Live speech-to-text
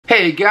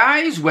Hey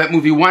guys, Wet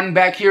Movie 1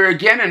 back here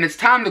again, and it's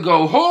time to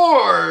go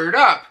hoard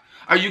up!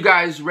 Are you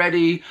guys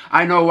ready?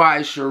 I know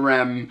I sure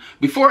am.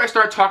 Before I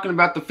start talking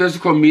about the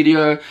physical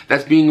media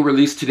that's being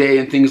released today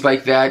and things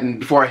like that, and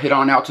before I head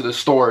on out to the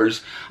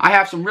stores, I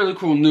have some really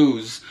cool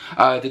news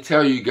to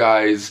tell you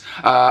guys.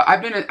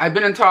 I've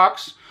been in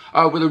talks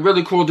with a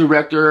really cool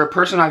director, a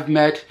person I've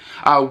met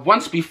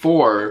once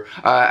before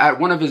at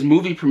one of his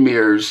movie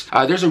premieres.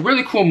 There's a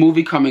really cool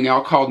movie coming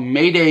out called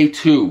Mayday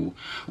 2,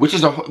 which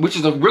is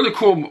a really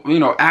cool,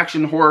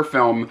 action horror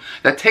film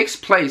that takes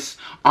place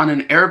on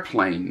an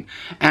airplane.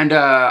 And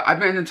I've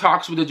been in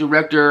talks with the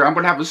director. I'm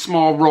gonna have a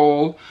small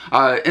role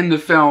in the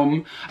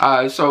film,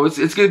 so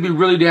it's gonna be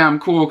really damn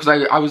cool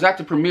because I was at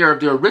the premiere of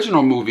the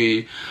original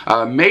movie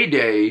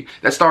Mayday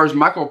that stars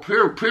Michael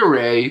Pare,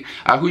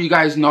 who you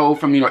guys know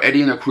from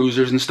Eddie and the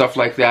Cruisers and stuff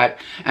like that.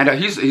 And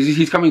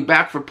he's coming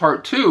back for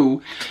part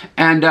 2.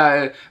 And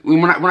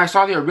when I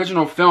saw the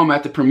original film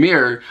at the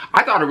premiere,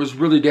 I thought it was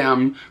really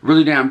damn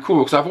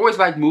cool because I've always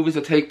liked movies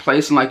that take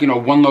place in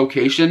one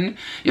location.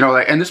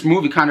 And this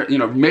movie kind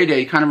of,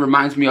 Mayday kind of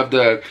reminds me of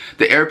the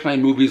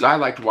airplane movies I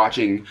liked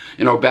watching,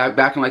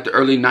 back in the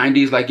early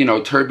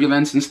 90s,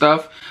 Turbulence and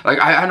stuff.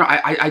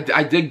 I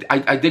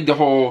dig the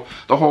whole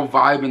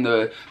vibe and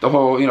the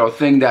whole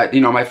thing that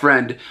my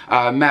friend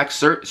Max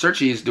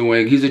Searchy is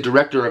doing. He's a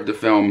director of the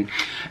film,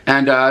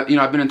 and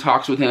I've been in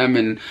talks with him,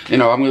 and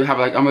I'm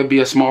gonna be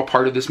a small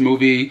part of this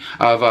movie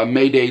of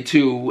Mayday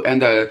 2,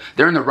 and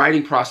they're in the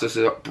writing process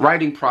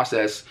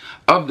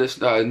of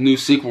this new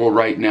sequel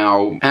right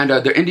now, and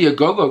the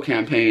Indiegogo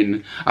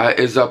campaign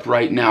is up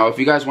right now. If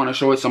you guys want to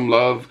show it some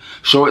love,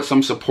 show it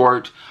some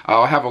support,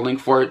 I'll have a link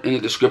for it in the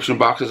description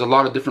box. There's a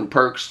lot of different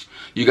perks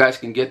you guys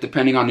can get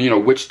depending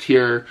on which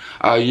tier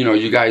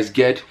you guys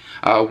get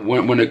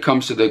when it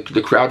comes to the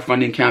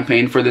crowdfunding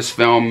campaign for this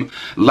film.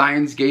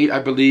 Lionsgate, I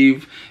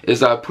believe,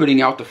 is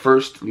putting out the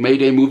first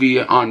Mayday movie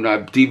on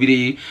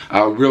DVD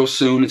real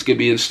soon. It's gonna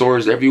be in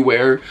stores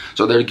everywhere,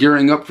 so they're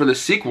gearing up for the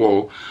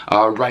sequel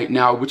right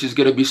now, which is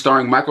gonna be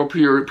starring Michael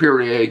Pare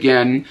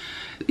again,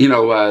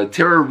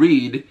 Tara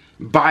Reid,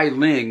 by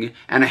Ling,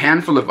 and a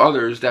handful of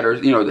others that are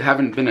that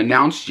haven't been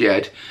announced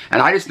yet.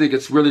 And I just think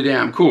it's really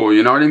damn cool.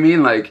 You know what I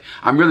mean?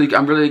 I'm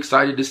really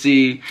excited to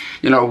see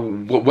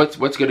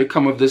what's going to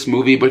come of this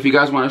movie. But if you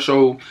guys want to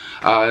show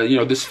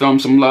this film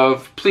some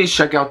love, please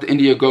check out the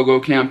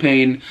Indiegogo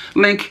campaign.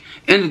 Link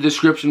in the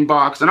description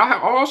box, and I'll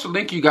also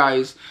link you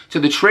guys to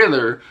the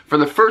trailer for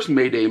the first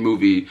Mayday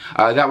movie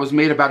that was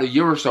made about a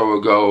year or so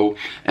ago.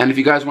 And if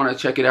you guys want to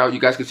check it out, you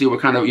guys can see what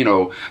kind of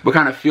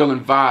feel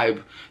and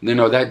vibe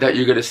that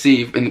you're gonna see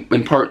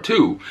in part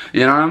 2.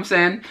 You know what I'm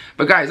saying?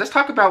 But guys, let's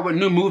talk about what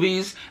new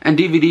movies and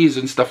DVDs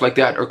and stuff like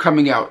that are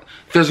coming out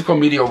physical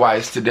media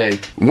wise today.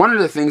 One of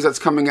the things that's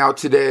coming out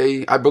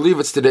today, I believe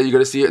it's today, you're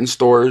gonna see it in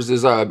stores,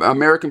 is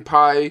American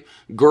Pie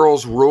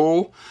Girls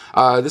Rule.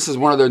 This is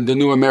one of the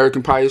new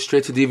American Pie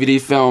straight to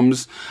DVD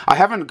films. I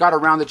haven't got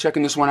around to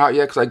checking this one out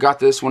yet because I got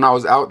this when I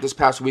was out this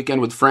past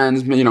weekend with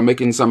friends,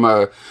 making some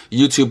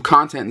YouTube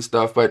content and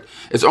stuff. But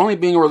it's only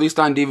being released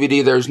on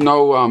DVD. There's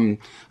no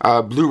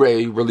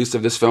Blu-ray release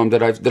of this film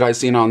that I've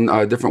seen on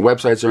different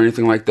websites or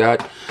anything like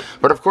that.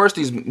 But of course,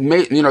 these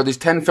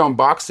 10 film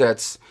box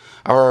sets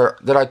are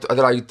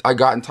that I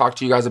got and talked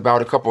to you guys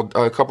about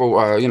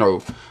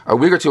a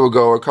week or two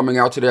ago are coming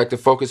out today, like the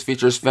Focus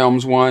Features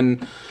Films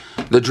one,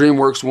 the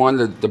DreamWorks one,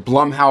 the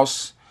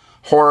Blumhouse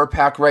horror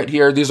pack right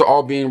here. These are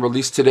all being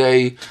released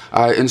today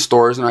in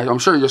stores, and I'm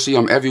sure you'll see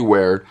them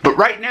everywhere. But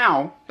right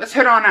now, let's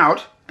head on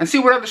out and see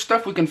what other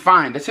stuff we can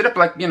find. Let's hit up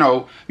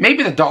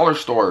maybe the dollar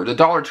store, the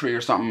Dollar Tree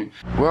or something.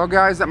 Well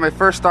guys, at my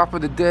first stop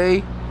of the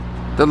day,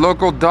 the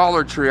local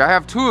Dollar Tree. I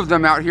have 2 of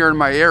them out here in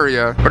my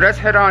area. But let's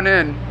head on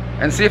in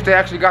and see if they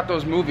actually got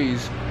those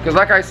movies. Because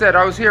like I said,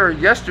 I was here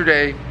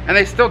yesterday and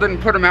they still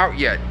didn't put them out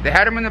yet. They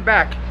had them in the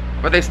back,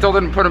 but they still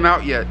didn't put them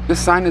out yet. This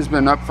sign has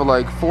been up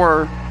for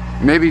 4,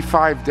 maybe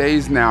 5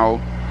 days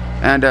now.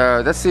 And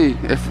let's see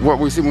what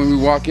we see when we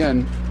walk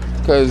in.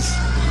 Because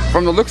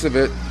from the looks of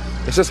it,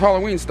 it's just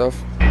Halloween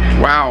stuff.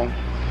 Wow.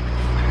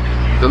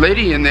 The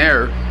lady in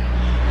there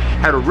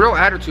had a real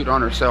attitude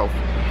on herself.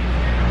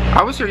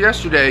 I was here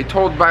yesterday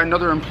told by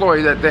another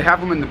employee that they have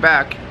them in the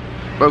back,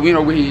 but we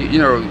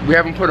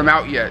haven't put them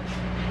out yet.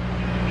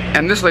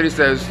 And this lady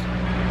says,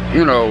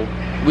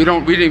 we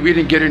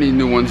didn't get any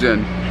new ones in.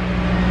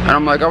 And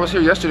I'm like, I was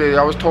here yesterday,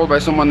 I was told by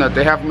someone that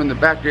they have them in the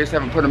back, they just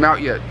haven't put them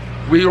out yet.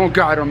 We don't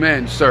got them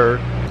in, sir.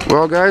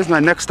 Well guys, my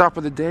next stop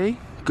of the day,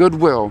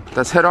 Goodwill.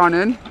 Let's head on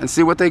in and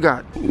see what they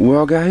got.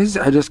 Well guys,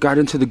 I just got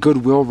into the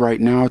Goodwill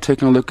right now,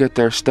 taking a look at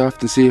their stuff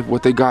to see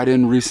what they got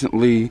in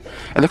recently.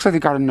 It looks like they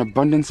got an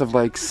abundance of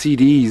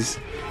CDs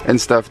and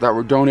stuff that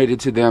were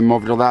donated to them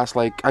over the last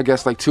I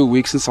guess 2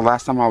 weeks since the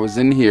last time I was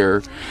in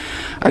here.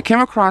 I came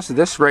across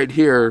this right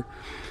here.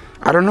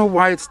 I don't know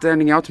why it's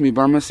standing out to me,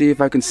 but I'm gonna see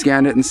if I can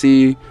scan it and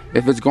see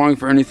if it's going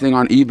for anything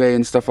on eBay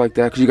and stuff like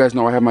that, because you guys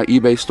know I have my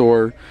eBay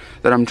store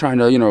that I'm trying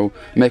to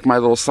make my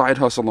little side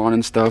hustle on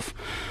and stuff.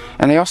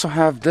 And they also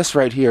have this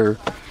right here.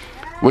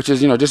 which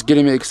is, you know, just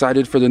getting me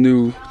excited for the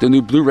new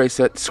Blu-ray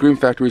set Scream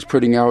Factory is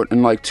putting out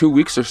in like 2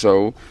 weeks or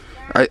so.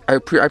 I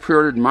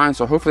pre-ordered mine,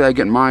 so hopefully I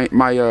get my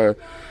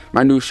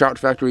new Shout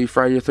Factory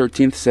Friday the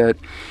 13th set,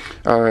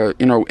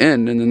 you know,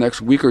 in the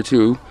next week or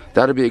two.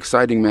 That'll be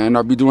exciting, man.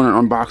 I'll be doing an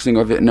unboxing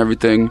of it and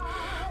everything.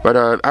 But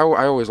I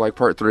always like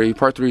Part 3.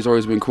 Part 3 has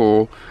always been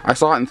cool. I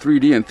saw it in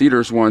 3D in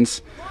theaters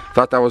once.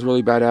 Thought that was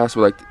really badass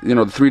with, like, you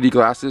know, the 3D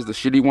glasses, the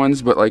shitty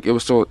ones. But like, it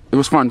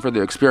was fun for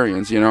the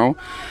experience, you know.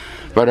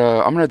 But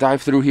I'm gonna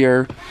dive through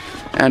here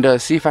and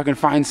see if I can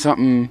find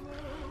something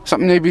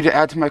maybe to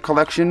add to my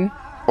collection,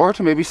 or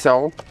to maybe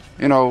sell,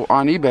 you know,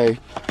 on eBay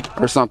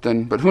or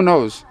something. But who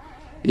knows?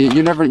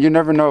 You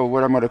never know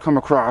what I'm gonna come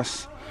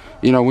across.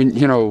 You know,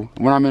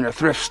 when I'm in a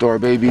thrift store,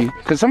 baby.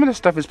 Because some of this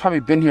stuff has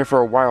probably been here for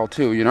a while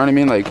too. You know what I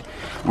mean? Like,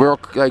 real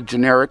like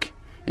generic,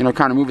 you know,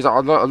 kind of movies. I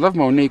love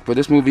Monique, but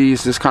this movie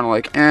is just kind of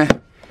like, eh.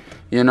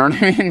 You know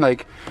what I mean?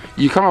 Like,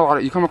 you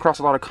come across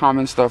a lot of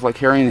common stuff. Like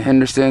Harry and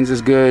Henderson's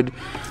is good,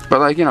 but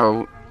like, you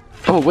know,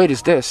 oh wait,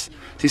 is this?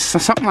 See,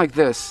 something like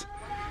this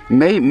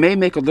may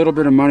make a little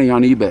bit of money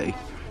on eBay.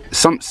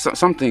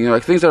 Something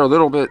like things that are a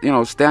little bit, you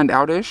know, stand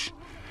out-ish,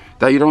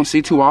 that you don't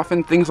see too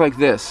often. Things like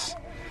this.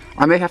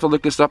 I may have to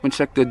look this up and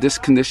check the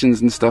disc conditions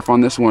and stuff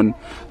on this one.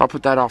 I'll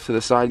put that off to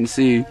the side and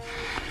see.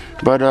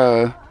 But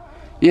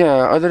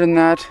yeah, other than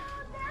that,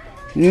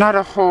 not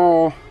a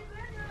whole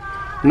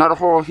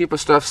heap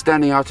of stuff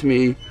standing out to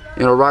me, you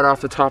know, right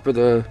off the top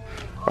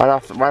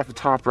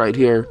right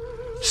here.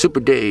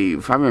 Super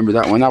Dave, I remember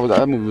that one.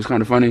 That movie was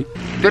kind of funny.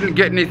 Didn't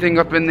get anything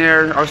up in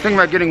there. I was thinking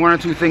about getting 1 or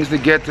 2 things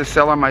to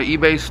sell on my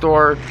eBay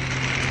store.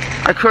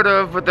 I could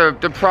have, but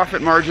the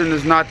profit margin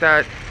is not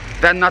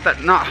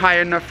high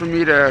enough for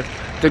me to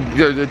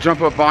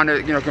jump up on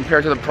it, you know,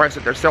 compared to the price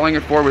that they're selling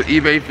it for with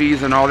eBay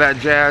fees and all that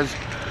jazz.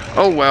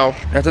 Oh well.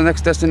 That's the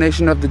next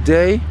destination of the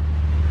day.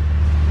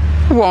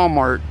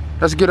 Walmart.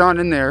 Let's get on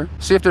in there,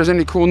 see if there's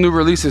any cool new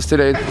releases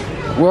today.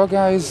 Well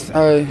guys,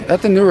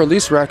 at the new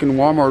release rack in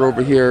Walmart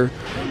over here,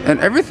 and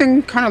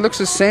everything kind of looks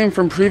the same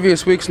from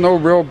previous weeks. No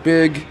real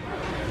big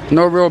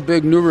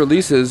new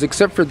releases,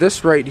 except for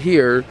this right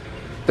here,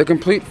 the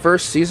complete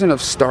first season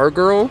of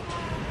Stargirl.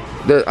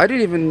 I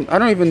don't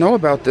even know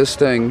about this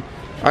thing.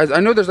 I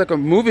know there's like a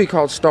movie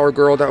called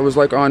Stargirl that was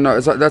like on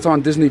that's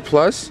on Disney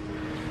Plus.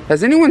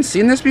 Has anyone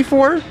seen this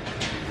before?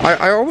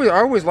 I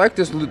always liked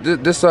this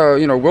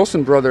you know,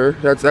 Wilson brother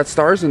that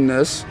stars in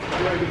this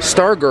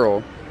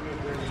Stargirl.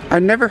 I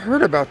never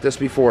heard about this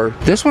before.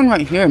 This one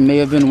right here may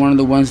have been one of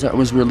the ones that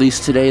was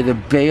released today, the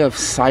Bay of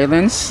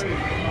Silence,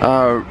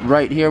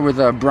 right here with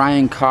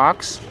Brian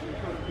Cox.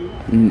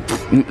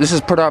 This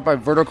is put out by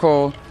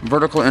Vertical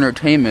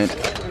Entertainment.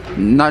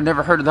 I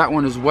never heard of that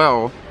one as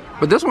well,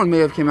 but this one may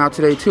have came out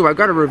today too. I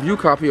got a review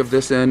copy of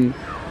this in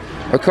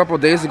a couple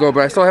days ago,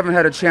 but I still haven't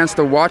had a chance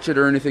to watch it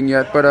or anything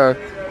yet. But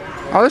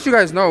I'll let you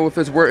guys know if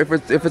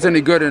it's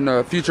any good in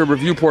a future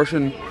review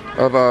portion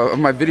of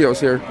my videos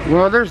here.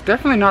 Well, there's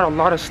definitely not a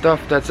lot of stuff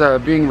that's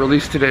being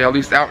released today, at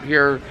least out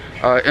here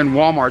in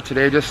Walmart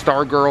today. Just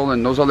Stargirl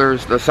and those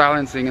others, the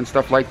silencing and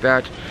stuff like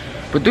that.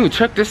 But dude,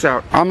 check this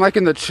out. I'm like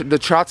in the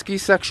Chotsky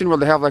section where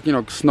they have, like, you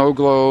know, snow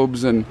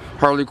globes and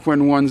Harley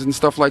Quinn ones and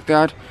stuff like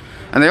that.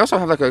 And they also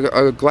have like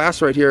a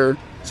glass right here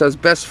that says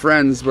Best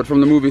Friends, but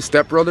from the movie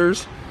Step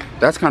Brothers.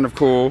 That's kind of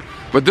cool.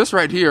 But this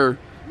right here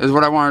is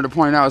what I wanted to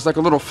point out. It's like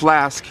a little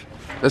flask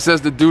that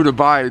says The Dude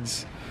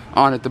Abides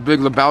on it, the Big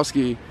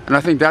Lebowski. And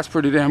I think that's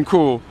pretty damn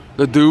cool.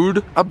 The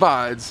Dude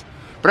Abides.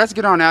 But let's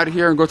get on out of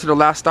here and go to the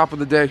last stop of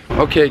the day.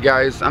 Okay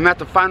guys, I'm at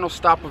the final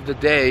stop of the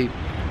day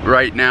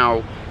right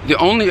now. The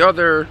only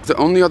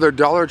other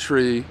Dollar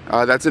Tree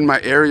that's in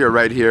my area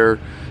right here.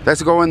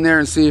 Let's go in there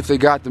and see if they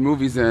got the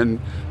movies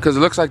in, because it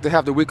looks like they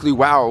have the weekly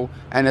Wow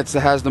and it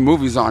has the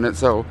movies on it,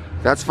 so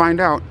let's find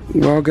out.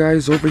 Well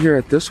guys, over here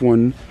at this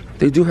one,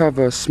 they do have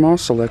a small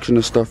selection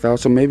of stuff out,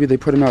 so maybe they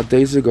put them out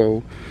days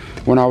ago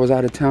when I was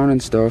out of town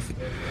and stuff.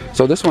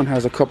 So this one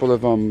has a couple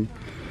of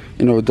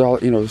you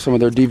know, some of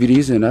their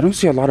DVDs in. I don't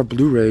see a lot of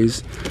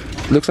Blu-rays.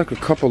 Looks like a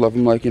couple of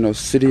them, like, you know,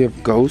 City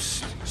of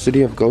Ghosts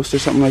or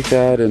something like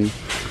that, and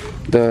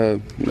the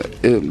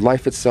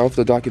Life Itself,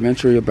 the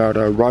documentary about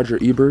Roger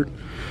Ebert,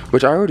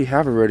 which I already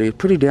have already. A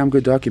pretty damn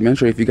good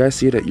documentary. If you guys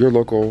see it at your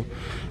local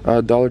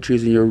Dollar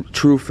Trees and you're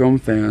true film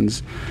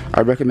fans,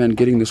 I recommend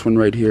getting this one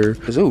right here.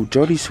 Oh,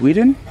 Jodie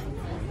Sweetin?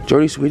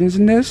 Jodie Sweetin's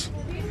in this?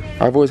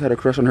 I've always had a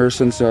crush on her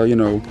since, you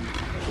know,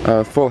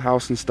 Full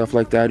House and stuff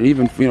like that.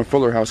 Even, you know,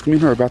 Fuller House. Me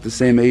and her are about the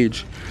same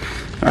age.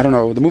 I don't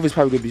know. The movie's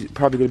probably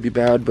gonna be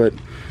bad, but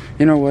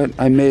you know what?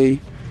 I may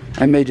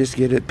just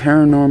get it.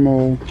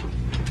 Paranormal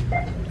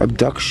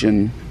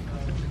Abduction.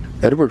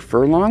 Edward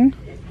Furlong?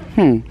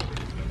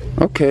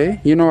 Okay.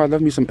 You know, I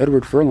love me some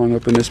Edward Furlong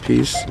up in this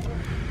piece.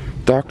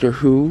 Doctor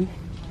Who.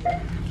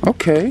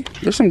 Okay.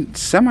 There's some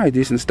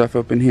semi-decent stuff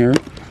up in here.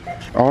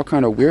 all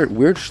kind of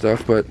weird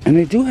stuff. And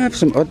they do have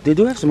some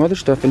other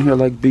stuff in here,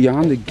 like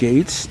Beyond the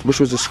Gates, which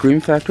was a Scream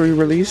Factory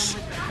release.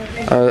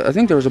 I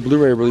think there was a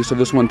Blu-ray release of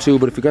this one too,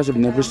 but if you guys have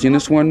never seen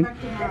this one,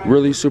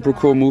 really super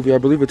cool movie. I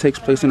believe it takes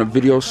place in a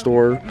video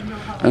store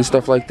and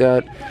stuff like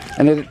that.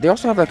 And they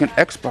also have like an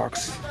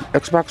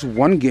Xbox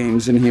One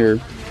games in here.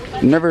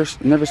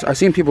 I've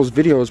seen people's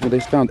videos where they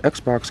found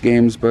Xbox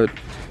games, but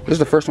this is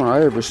the first one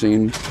I ever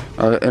seen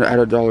at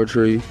a Dollar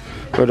Tree.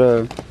 But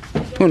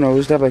who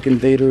knows? They have like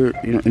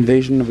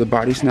Invasion of the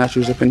Body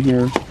Snatchers up in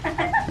here.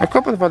 A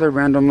couple of other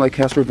random like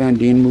Casper Van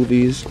Dien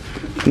movies.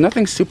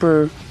 Nothing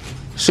super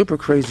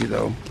crazy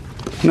though.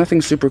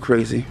 Nothing super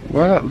crazy.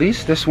 Well, at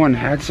least this one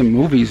had some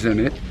movies in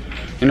it.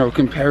 You know,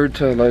 compared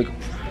to like,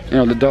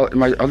 you know,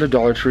 my other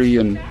Dollar Tree,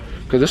 and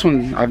because this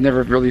one I've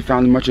never really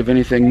found much of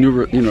anything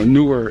newer, you know,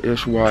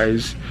 newer-ish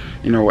wise,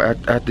 you know,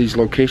 at these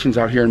locations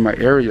out here in my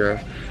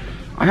area.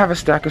 I have a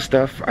stack of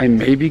stuff I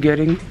may be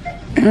getting,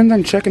 and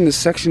I'm checking the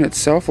section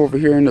itself over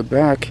here in the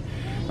back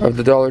of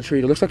the Dollar Tree.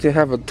 It looks like they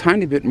have a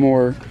tiny bit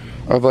more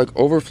of like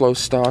overflow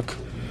stock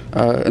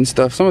and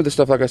stuff. Some of the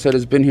stuff, like I said,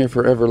 has been here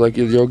forever, like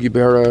Yogi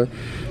Berra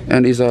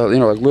and these you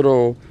know, like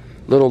little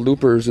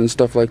loopers and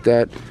stuff like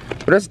that.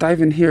 But let's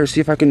dive in here,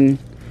 see if I can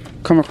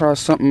come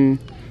across something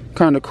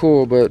kind of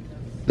cool. But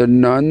the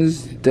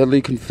Nuns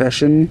Deadly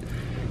Confession,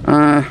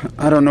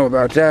 I don't know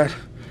about that.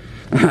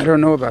 I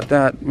don't know about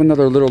that.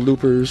 Another little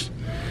loopers.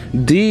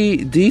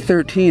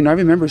 D13, I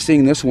remember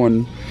seeing this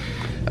one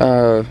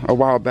a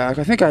while back.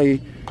 I think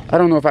I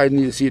don't know if I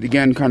need to see it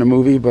again kind of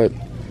movie, but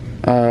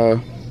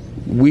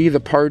We the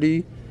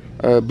Party,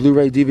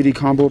 Blu-ray DVD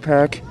combo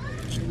pack.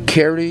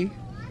 Carrie,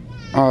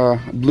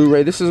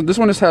 Blu-ray. This one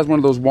just has one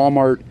of those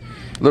Walmart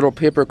little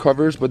paper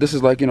covers, but this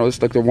is like, you know,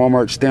 it's like the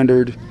Walmart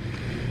standard,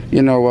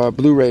 you know,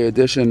 Blu-ray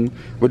edition.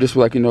 But just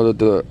like, you know,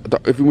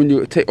 when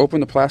you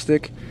open the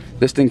plastic,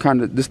 this thing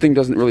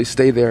doesn't really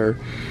stay there,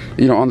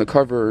 you know, on the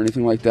cover or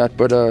anything like that.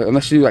 But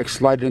unless you like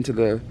slide it into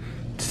the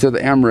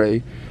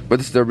Amray. But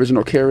this is the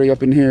original Carrie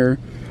up in here.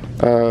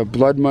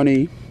 Blood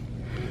Money.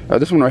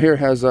 This one right here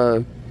has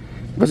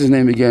what's his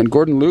name again?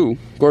 Gordon Liu.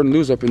 Gordon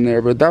Liu's up in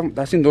there. But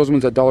I've seen those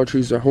ones at Dollar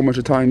Trees a whole bunch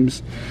of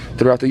times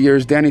throughout the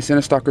years. Danny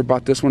Sinistocker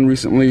bought this one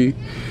recently.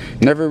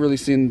 Never really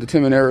seen the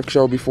Tim and Eric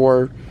show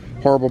before.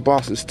 Horrible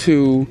Bosses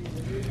 2.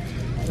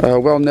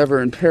 Well,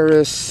 Never in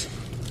Paris.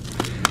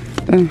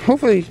 And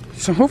hopefully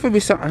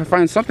I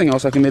find something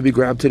else I can maybe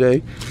grab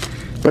today.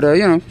 But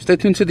you know, stay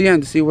tuned to the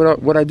end to see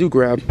what I do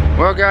grab.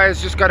 Well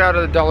guys, just got out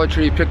of the Dollar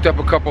Tree, picked up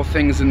a couple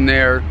things in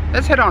there.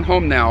 Let's head on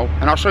home now,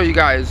 and I'll show you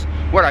guys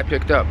what I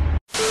picked up.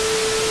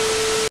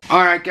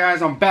 Alright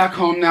guys, I'm back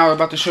home now. I'm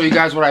about to show you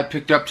guys what I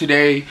picked up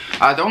today.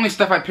 The only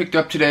stuff I picked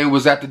up today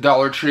was at the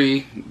Dollar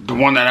Tree, the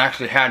one that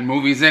actually had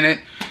movies in it,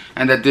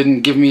 and that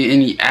didn't give me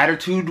any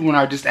attitude when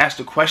I just asked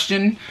a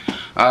question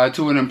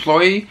to an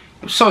employee.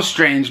 It was so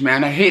strange,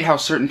 man. I hate how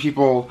certain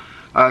people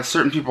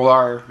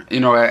are, you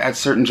know, at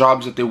certain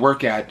jobs that they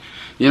work at.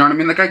 You know what I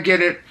mean? Like, I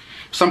get it.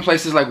 Some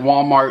places like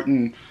Walmart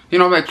and, you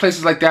know, like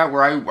places like that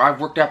where I've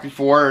worked at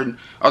before, and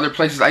other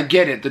places, I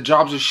get it. The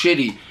jobs are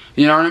shitty.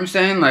 You know what I'm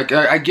saying? Like,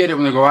 I get it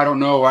when they go, I don't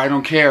know, I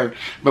don't care.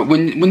 But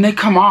when they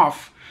come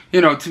off,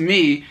 you know, to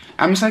me,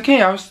 I'm just like,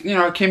 hey,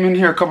 I came in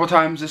here a couple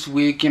times this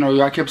week. You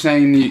know, I kept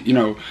saying, you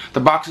know, the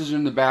boxes are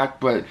in the back,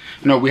 but,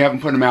 you know, we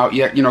haven't put them out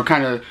yet. You know,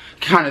 kind of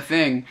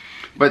thing.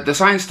 But the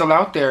sign's still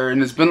out there,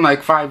 and it's been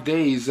like 5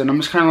 days, and I'm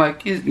just kind of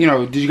like, you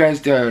know, did you guys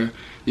get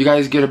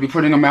to be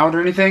putting them out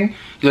or anything?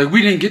 You're like,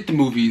 we didn't get the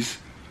movies.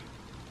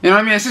 You know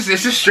what I mean? It's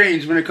just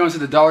strange when it comes to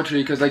the Dollar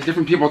Tree, because like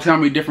different people tell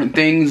me different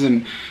things,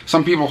 and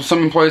some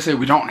employees say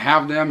we don't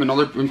have them, and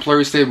other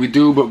employers say we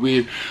do, but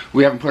we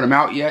haven't put them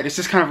out yet. It's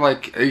just kind of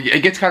like,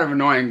 it gets kind of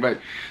annoying. But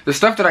the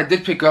stuff that I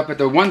did pick up at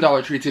the one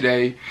Dollar Tree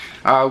today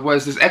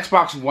was this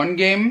Xbox One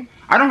game.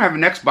 I don't have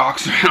an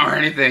Xbox or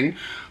anything,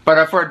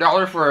 but for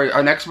 $1 for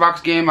an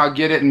Xbox game, I'll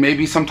get it, and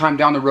maybe sometime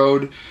down the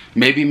road,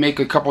 maybe make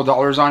a couple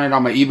dollars on it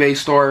on my eBay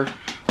store.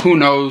 Who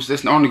knows?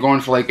 It's only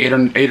going for like $8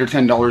 or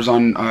 $10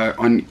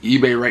 on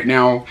eBay right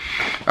now.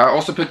 I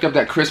also picked up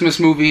that Christmas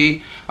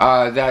movie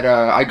that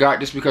I got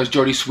just because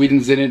Jodie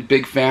Sweetin's in it.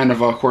 Big fan of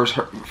course,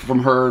 from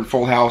her,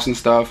 Full House and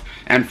stuff,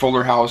 and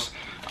Fuller House.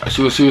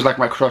 She was like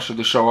my crush of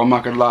the show. I'm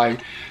not gonna lie.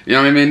 You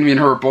know what I mean? Me and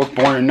her were both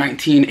born in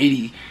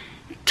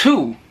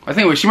 1982. I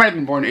think she might have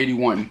been born in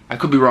 81. I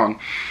could be wrong.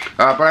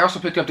 But I also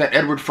picked up that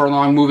Edward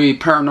Furlong movie,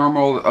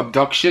 Paranormal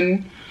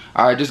Abduction.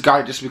 I just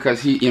got it just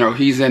because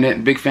he's in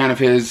it. Big fan of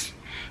his.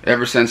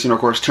 Ever since, you know,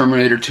 of course,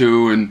 Terminator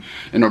 2 and,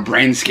 you know,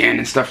 Brain Scan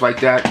and stuff like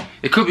that.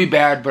 It could be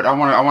bad, but I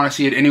want to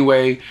see it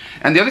anyway.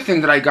 And the other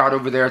thing that I got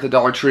over there at the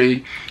Dollar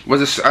Tree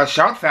was a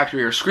Shout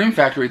Factory or Scream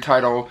Factory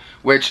title,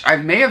 which I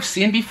may have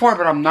seen before,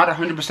 but I'm not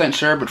 100%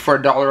 sure. But for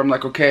 $1, I'm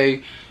like,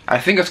 okay. I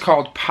think it's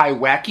called Pie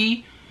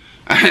Wacky.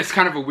 It's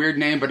kind of a weird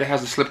name, but it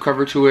has a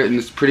slipcover to it, and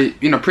it's pretty,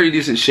 you know, pretty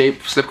decent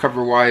shape,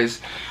 slipcover wise.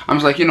 I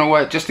was like, you know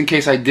what? Just in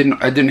case I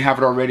didn't have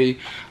it already,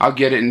 I'll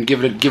get it and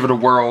give it a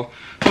whirl.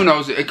 Who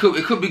knows? It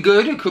could be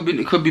good. It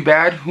could be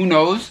bad. Who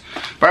knows?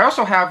 But I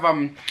also have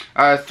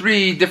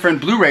 3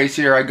 different Blu-rays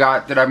here I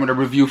got that I'm gonna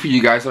review for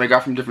you guys that I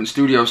got from different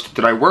studios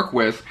that I work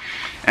with.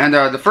 And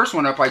the first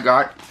one up I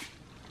got.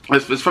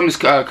 It's from this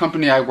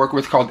company I work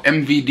with called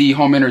MVD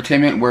Home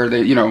Entertainment, where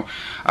they, they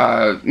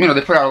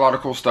put out a lot of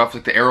cool stuff,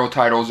 like the Arrow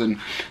titles, and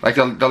like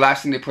the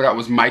last thing they put out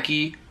was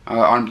Mikey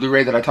on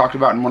Blu-ray that I talked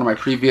about in one of my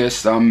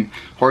previous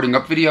Hoarding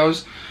Up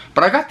videos.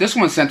 But I got this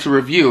one sent to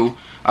review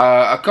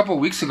a couple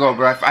weeks ago,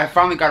 but I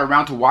finally got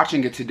around to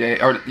watching it today,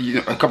 or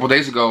a couple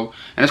days ago,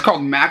 and it's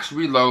called Max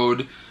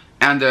Reload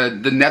and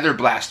the Nether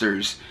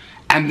Blasters.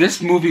 And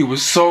this movie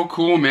was so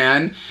cool,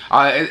 man.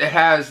 It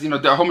has, there are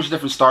a whole bunch of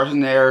different stars in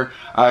there.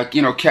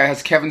 It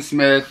has Kevin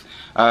Smith,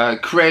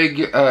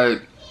 Craig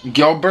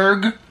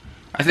Gilberg,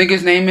 I think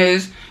his name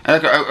is.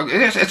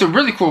 It's a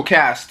really cool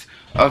cast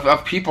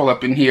of people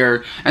up in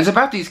here. And it's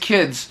about these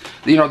kids,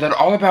 that are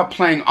all about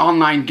playing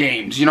online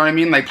games. You know what I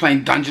mean? Like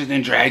playing Dungeons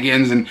and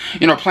Dragons and,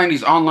 playing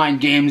these online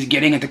games,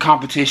 getting into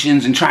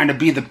competitions and trying to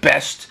be the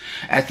best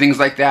at things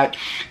like that.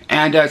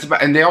 And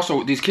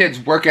these kids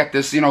work at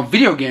this,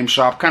 video game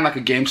shop, kind of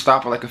like a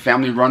GameStop or like a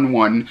family-run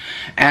one.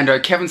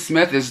 And Kevin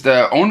Smith is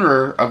the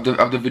owner of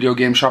the video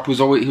game shop,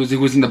 who's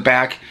in the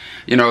back,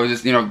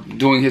 just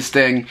doing his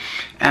thing.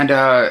 And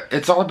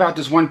it's all about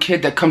this one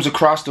kid that comes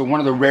across one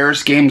of the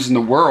rarest games in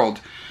the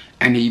world,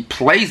 and he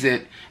plays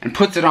it and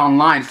puts it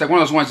online. It's like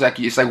one of those ones that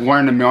it's like 1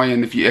 in a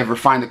million if you ever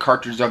find the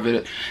cartridge of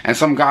it. And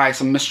some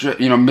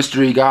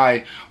mystery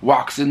guy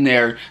walks in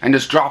there and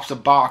just drops a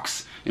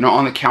box,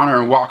 on the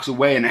counter and walks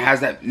away, and it has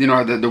that,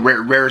 the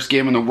rarest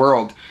game in the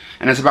world.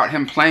 And it's about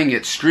him playing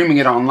it, streaming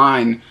it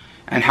online,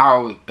 and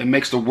how it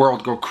makes the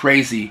world go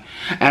crazy.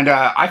 And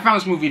I found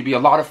this movie to be a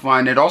lot of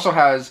fun. It also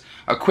has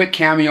a quick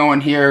cameo in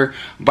here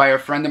by a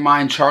friend of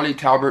mine, Charlie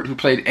Talbert, who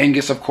played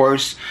Angus, of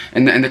course,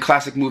 in the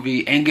classic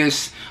movie.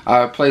 Angus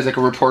plays like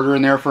a reporter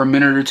in there for a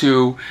minute or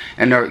two,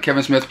 and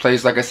Kevin Smith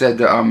plays, like I said,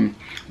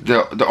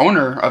 the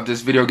owner of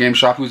this video game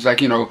shop, who's like,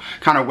 kind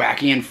of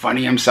wacky and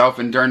funny himself.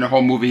 And during the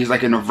whole movie, he's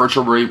like in a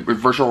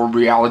virtual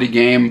reality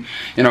game,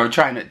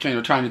 trying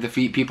to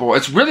defeat people.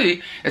 It's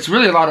really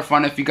a lot of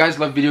fun. If you guys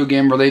love video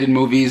game related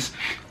movies,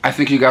 I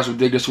think you guys would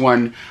dig this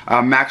one.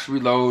 Max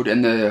Reload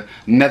and the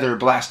Nether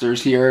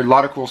Blasters here. A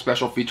lot of cool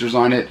special features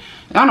on it.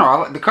 I don't know, I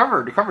like the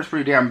cover. The cover's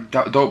pretty damn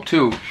dope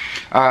too.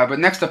 But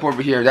next up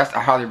over here, I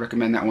highly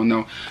recommend that one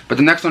though. But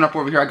the next one up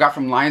over here I got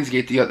from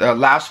Lionsgate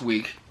last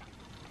week.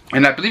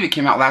 And I believe it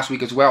came out last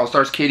week as well. It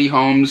stars Katie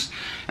Holmes,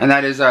 and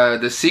that is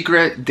The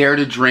Secret, Dare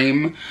to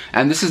Dream.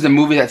 And this is the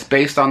movie that's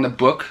based on the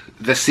book,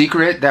 The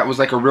Secret. That was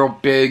like a real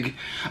big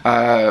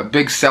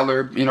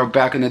seller,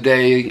 back in the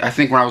day. I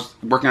think when I was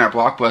working at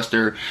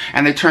Blockbuster,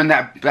 and they turned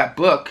that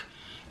book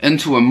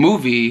into a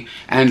movie,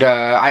 and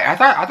I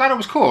thought it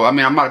was cool. I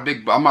mean, I'm not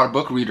a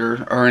book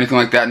reader or anything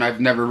like that, and I've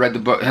never read the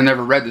book. I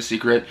never read The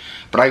Secret,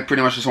 but I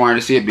pretty much just wanted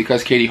to see it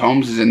because Katie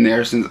Holmes is in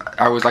there. Since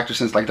I always liked her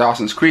since like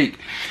Dawson's Creek.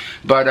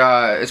 But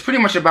it's pretty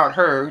much about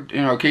her.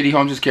 Katie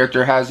Holmes'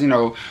 character has,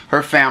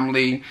 her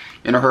family.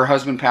 Her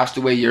husband passed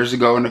away years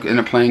ago in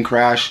a plane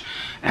crash,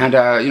 and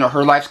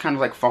her life's kind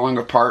of like falling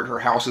apart. Her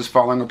house is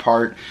falling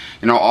apart.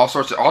 All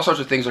sorts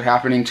of things are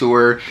happening to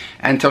her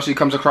until she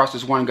comes across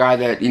this one guy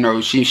that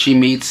she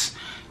meets.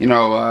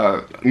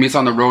 Meets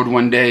on the road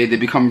one day. They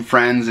become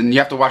friends, and you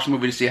have to watch the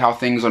movie to see how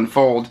things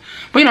unfold.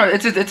 But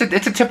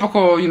it's a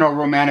typical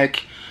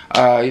romantic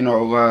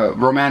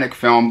romantic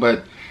film.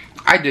 But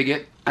I dig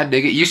it.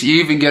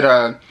 You even get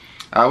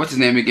what's his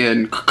name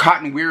again?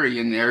 Cotton Weary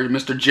in there,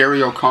 Mr.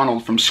 Jerry O'Connell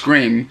from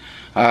Scream,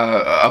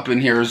 up in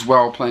here as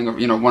well, playing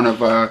one of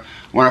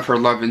her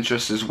love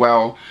interests as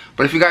well.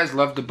 But if you guys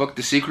love the book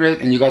The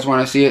Secret and you guys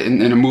want to see it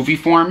in a movie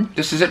form,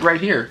 this is it right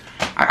here.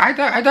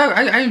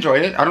 I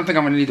enjoyed it. I don't think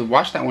I'm gonna need to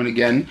watch that one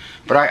again,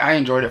 but I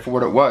enjoyed it for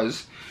what it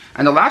was.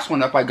 And the last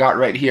one up I got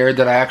right here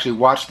that I actually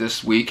watched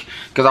this week,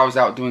 because I was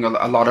out doing a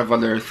lot of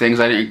other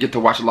things. I didn't get to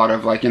watch a lot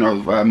of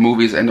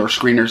movies and or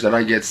screeners that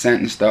I get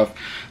sent and stuff.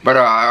 But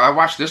I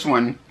watched this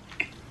one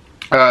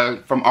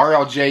from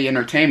RLJ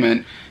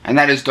Entertainment, and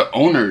that is The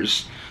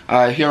Owners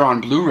here on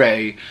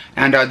Blu-ray.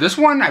 And this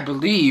one I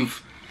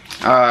believe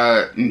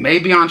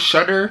maybe on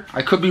Shudder.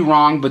 I could be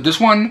wrong, but this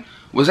one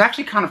was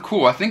actually kind of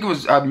cool. I think it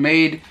was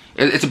made.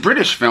 It's a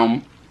British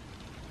film,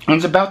 and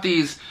it's about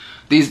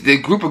the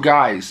group of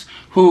guys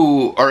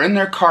who are in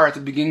their car at the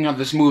beginning of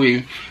this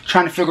movie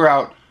trying to figure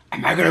out,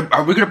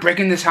 are we gonna break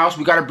in this house?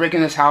 We gotta break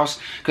in this house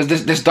because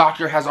this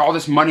doctor has all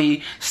this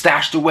money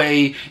stashed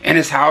away in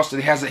his house.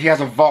 He has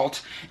a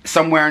vault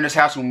somewhere in this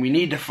house, and we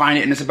need to find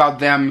it. And it's about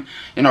them,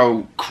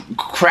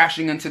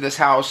 crashing into this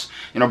house,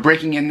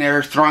 breaking in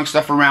there, throwing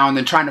stuff around,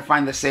 and trying to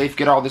find the safe,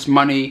 get all this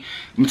money,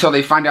 until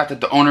they find out that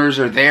the owners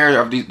are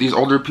there, of these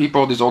older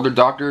people, these older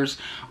doctors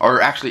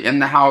are actually in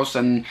the house,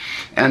 and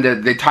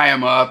they tie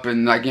them up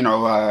and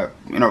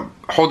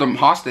hold them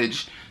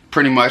hostage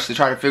pretty much, to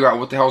try to figure out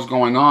what the hell's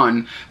going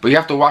on. But you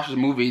have to watch the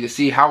movie to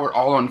see how it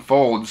all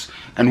unfolds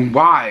and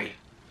why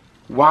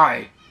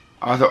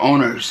are the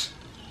owners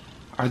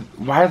are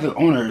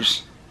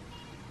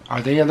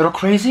they a little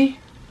crazy?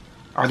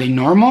 Are they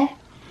normal?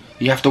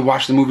 You have to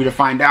watch the movie to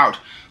find out.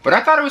 But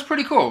I thought it was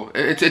pretty cool.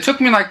 It took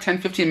me like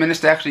 10-15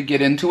 minutes to actually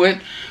get into it.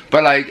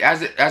 But like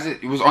as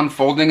it was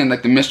unfolding and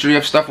like the mystery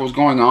of stuff was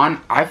going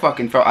on, I fell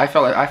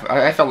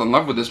in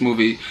love with this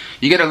movie.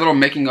 You get a little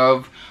making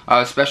of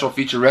special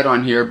featurette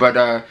on here,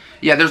 but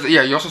yeah,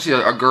 you also see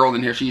a girl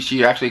in here.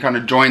 She actually kind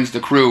of joins the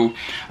crew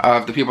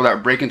of the people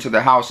that break into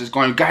the house. Is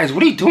going, guys,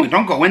 what are you doing?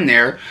 Don't go in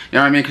there. You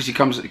know what I mean?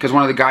 Because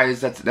one of the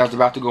guys that was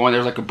about to go in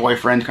there's like a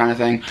boyfriend kind of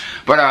thing.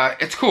 But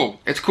it's cool.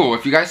 It's cool.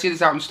 If you guys see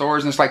this out in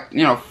stores and it's like,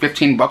 you know,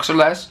 15 bucks or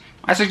less,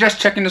 I suggest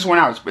checking this one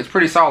out. It's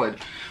pretty solid.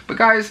 But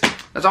guys,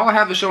 that's all I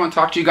have to show and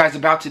talk to you guys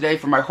about today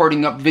for my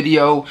Hoarding Up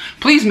video.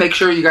 Please make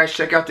sure you guys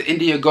check out the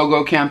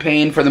Indiegogo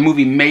campaign for the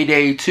movie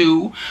Mayday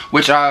 2,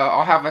 which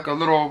I'll have like a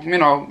little, you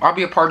know, I'll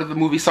be a part of the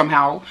movie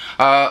somehow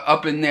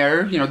up in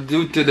there, you know,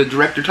 due to the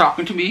director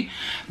talking to me.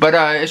 But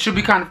it should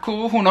be kind of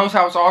cool. Who knows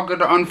how it's all going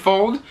to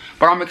unfold.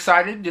 But I'm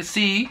excited to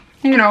see,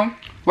 you know,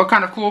 what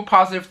kind of cool,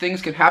 positive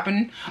things can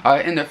happen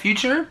in the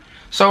future.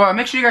 So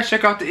make sure you guys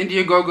check out the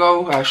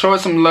Indiegogo. Show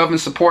us some love and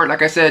support.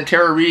 Like I said,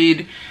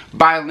 Reid,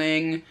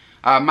 Ling,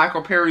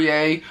 Michael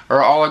Pare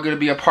are all going to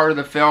be a part of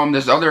the film.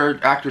 There's other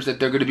actors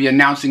that they're going to be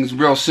announcing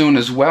real soon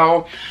as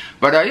well.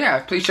 But yeah,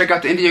 please check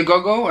out the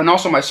Indiegogo. And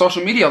also my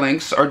social media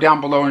links are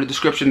down below in the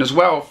description as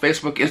well.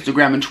 Facebook,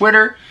 Instagram, and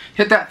Twitter.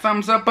 Hit that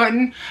thumbs up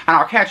button. And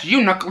I'll catch you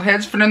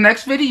knuckleheads for the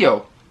next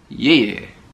video. Yeah.